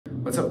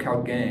What's up,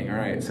 Calc gang? All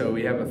right, so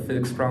we have a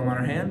physics problem on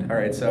our hand. All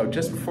right, so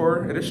just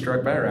before it is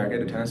struck by a racket,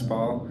 a tennis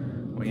ball,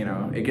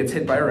 well, it gets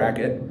hit by a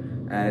racket,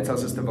 and it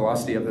tells us the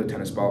velocity of the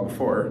tennis ball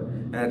before,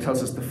 and it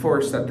tells us the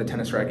force that the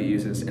tennis racket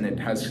uses, and it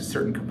has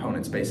certain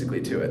components basically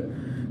to it.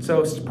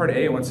 So part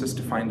A wants us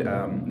to find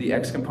the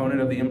x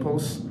component of the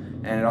impulse,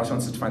 and it also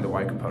wants us to find the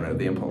y component of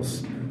the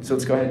impulse. So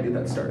let's go ahead and get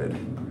that started.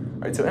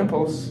 All right, so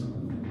impulse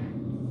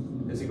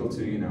is equal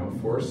to,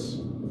 force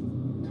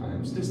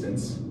times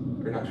distance,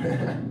 or not,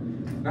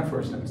 not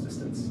force times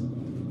distance.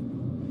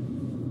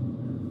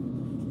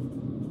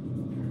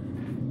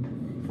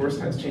 Force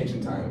times change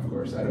in time, of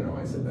course. I don't know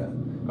why I said that.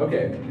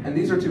 Okay, and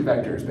these are two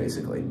vectors,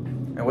 basically.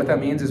 And what that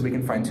means is we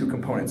can find two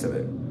components of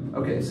it.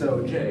 Okay,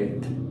 so J,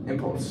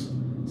 impulse.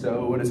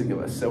 So what does it give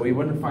us? So we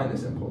want to find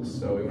this impulse.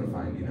 So we want to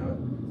find,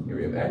 here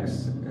we have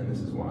x, and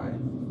this is y.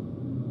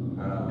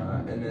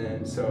 And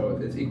then, so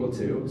it's equal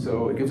to,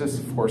 so it gives us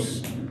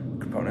force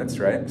components,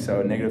 right?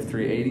 So negative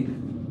 380.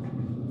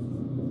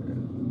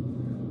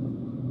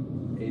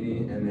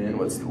 And then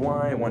what's the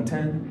y?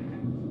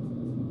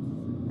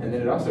 110. And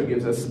then it also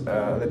gives us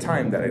the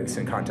time that it's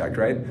in contact,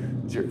 right?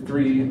 3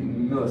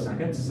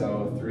 milliseconds,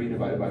 so 3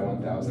 divided by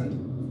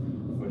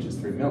 1,000, which is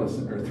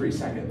 3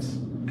 seconds.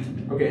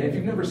 Okay, and if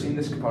you've never seen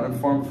this component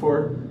form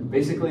before,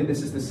 basically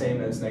this is the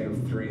same as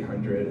negative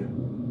 300,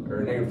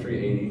 or negative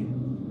 380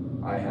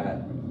 I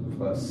hat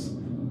plus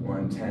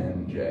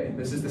 110 j.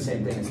 This is the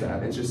same thing as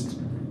that. It's just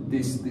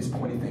these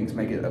pointy things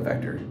make it a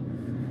vector.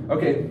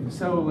 Okay,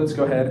 so let's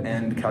go ahead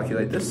and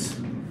calculate this.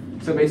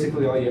 So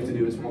basically all you have to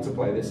do is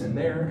multiply this in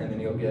there, and then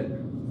you'll get,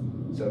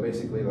 so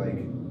basically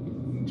like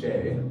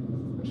j,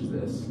 which is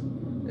this,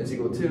 is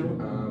equal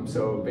to,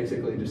 so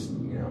basically just,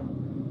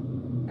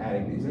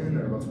 adding these in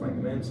or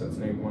multiplying them in, so it's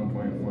negative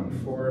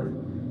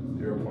 1.14,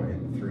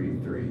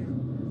 0.33.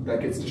 That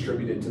gets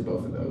distributed to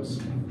both of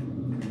those.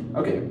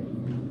 Okay,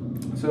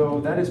 so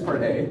that is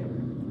part A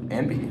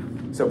and B.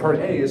 So part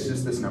A is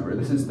just this number.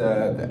 This is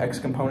the x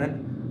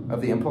component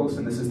of the impulse,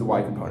 and this is the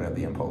y component of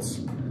the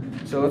impulse.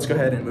 So let's go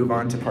ahead and move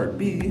on to part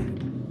B,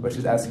 which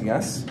is asking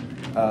us,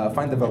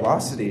 find the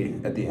velocity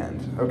at the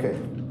end. Okay,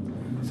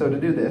 so to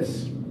do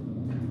this,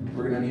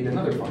 we're gonna need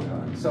another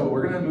formula. So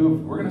we're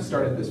gonna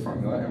start at this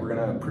formula, and we're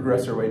gonna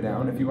progress our way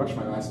down. If you watched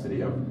my last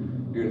video,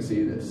 you're gonna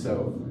see this.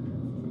 So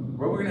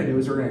what we're gonna do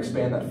is we're gonna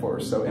expand that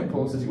force. So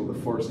impulse is equal to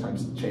force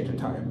times change in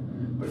time,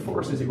 but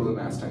force is equal to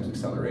mass times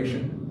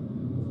acceleration,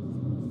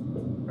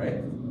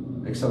 right?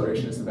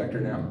 Acceleration is the vector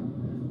now.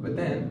 But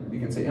then you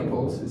can say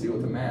impulse is equal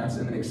to mass,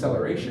 and then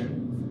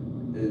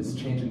acceleration is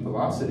change in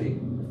velocity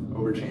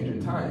over change in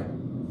time.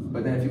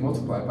 But then if you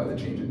multiply by the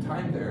change in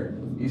time there,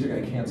 these are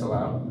going to cancel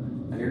out,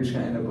 and you're just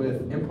going to end up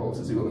with impulse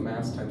is equal to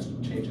mass times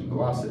change in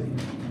velocity.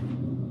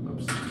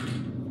 Oops.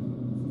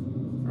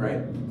 All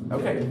right?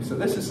 Okay, so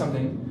this is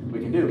something we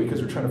can do because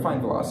we're trying to find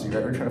velocity,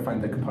 right? We're trying to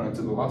find the components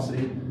of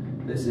velocity.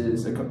 This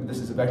is a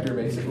vector,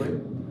 basically.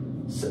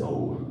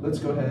 So let's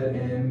go ahead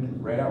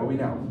and write out what we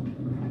know.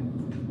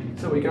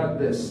 So we got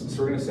this,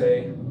 so we're going to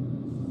say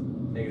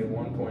negative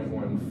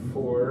 1.14,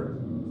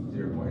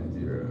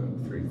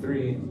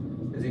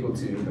 0.033 is equal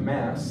to the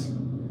mass.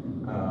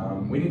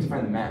 We need to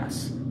find the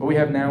mass. What we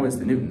have now is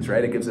the newtons,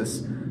 right? It gives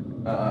us,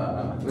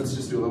 let's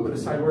just do a little bit of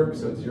side work.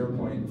 So it's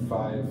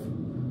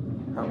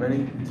 0.5, how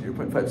many?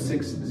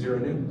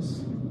 0.560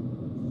 newtons.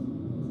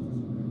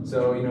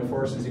 So,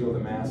 force is equal to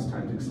mass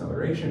times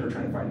acceleration. We're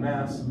trying to find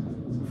mass.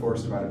 So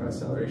force divided by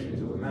acceleration is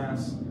equal to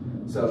mass.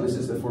 So this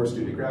is the force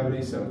due to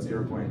gravity, so it's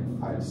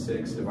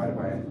 0.56 divided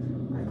by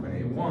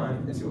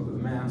 9.81 is equal to the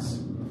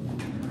mass.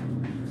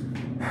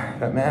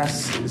 That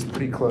mass is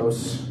pretty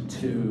close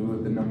to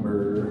the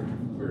number,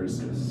 where is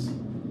this?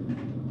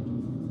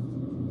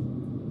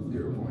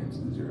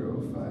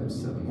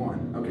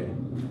 0.0571, okay.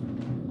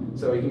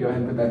 So we can go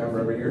ahead and put that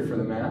number over here for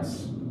the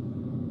mass,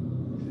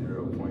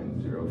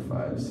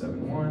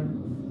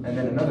 0.0571. And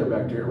then another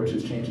vector, which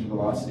is change in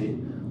velocity,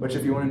 which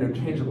if you wanted to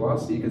change the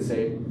velocity, you could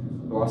say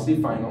velocity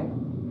final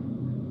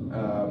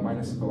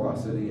minus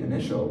velocity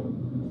initial,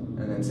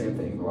 and then same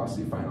thing,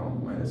 velocity final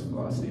minus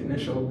velocity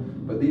initial,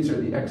 but these are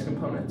the x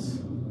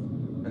components,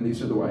 and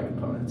these are the y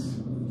components.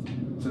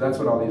 So that's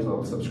what all these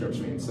little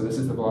subscripts mean. So this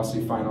is the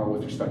velocity final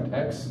with respect to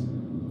x,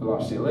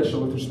 velocity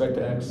initial with respect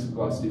to x,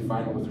 velocity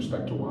final with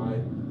respect to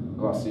y,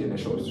 velocity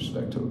initial with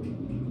respect to y,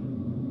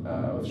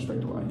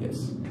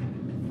 yes.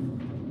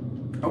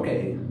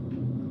 Okay,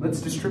 let's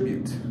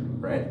distribute,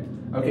 right?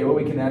 Okay, what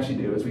we can actually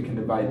do is we can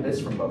divide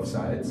this from both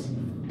sides,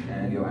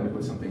 and you'll end up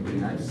with something pretty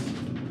nice.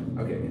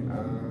 Okay,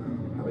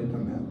 have I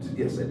done that?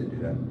 Yes, I did do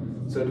that.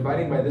 So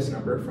dividing by this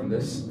number from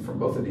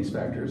both of these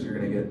factors, you're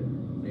going to get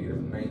negative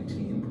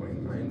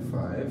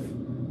 19.95,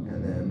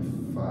 and then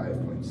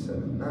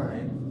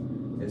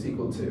 5.79 is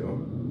equal to,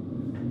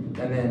 and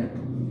then,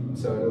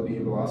 so it'll be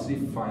velocity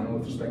final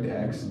with respect to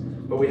x,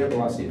 but we have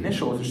velocity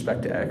initial with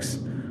respect to x,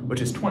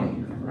 which is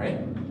 20,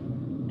 right?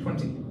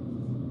 20.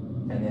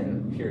 And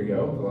then here you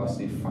go,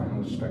 velocity final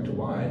with respect to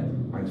y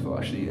minus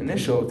velocity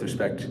initial with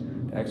respect to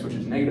x, which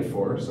is negative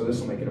 4, so this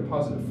will make it a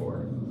positive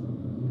 4.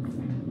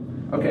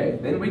 Okay,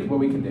 then what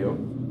we can do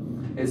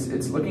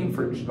It's looking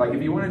for, like,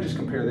 if you want to just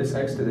compare this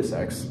x to this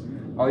x,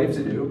 all you have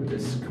to do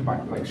is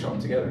combine, like, show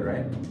them together,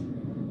 right?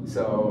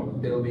 So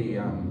it'll be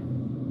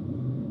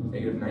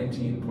negative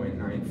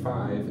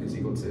 19.95 is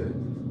equal to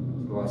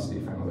velocity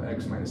final of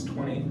x minus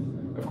 20.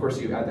 Of course,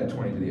 you add that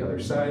 20 to the other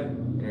side,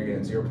 and you're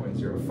getting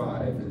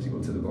 0.05 is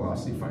equal to the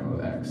velocity final of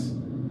x.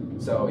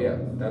 So yeah,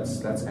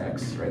 that's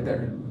x right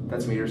there.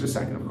 That's meters a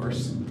second, of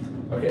course.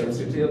 Okay, let's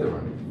do the other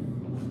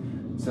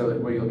one. So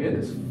what you'll get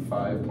is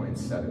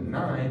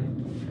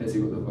 5.79 is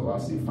equal to the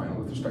velocity final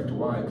with respect to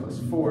y plus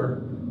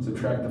 4.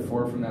 Subtract the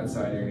 4 from that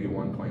side, you're going to get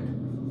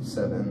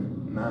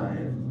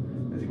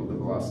 1.79 is equal to the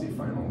velocity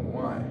final of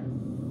y.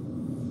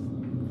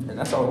 And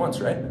that's all at once,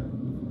 right?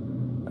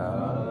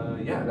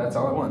 Yeah, that's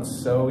all at once.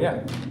 So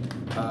yeah,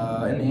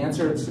 and the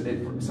answer, it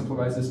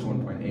simplifies this to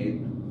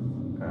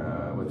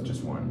 1.8 with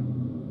just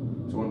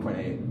 1. So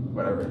 1.8,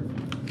 whatever.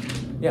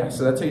 Yeah,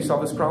 so that's how you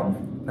solve this problem.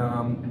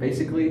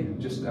 Basically,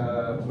 just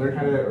learn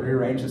how to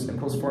rearrange this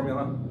impulse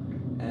formula,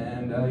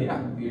 and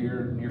yeah,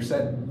 you're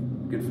set.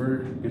 Good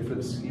for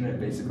this unit,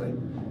 basically.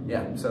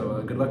 Yeah.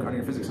 So good luck on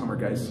your physics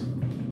homework, guys.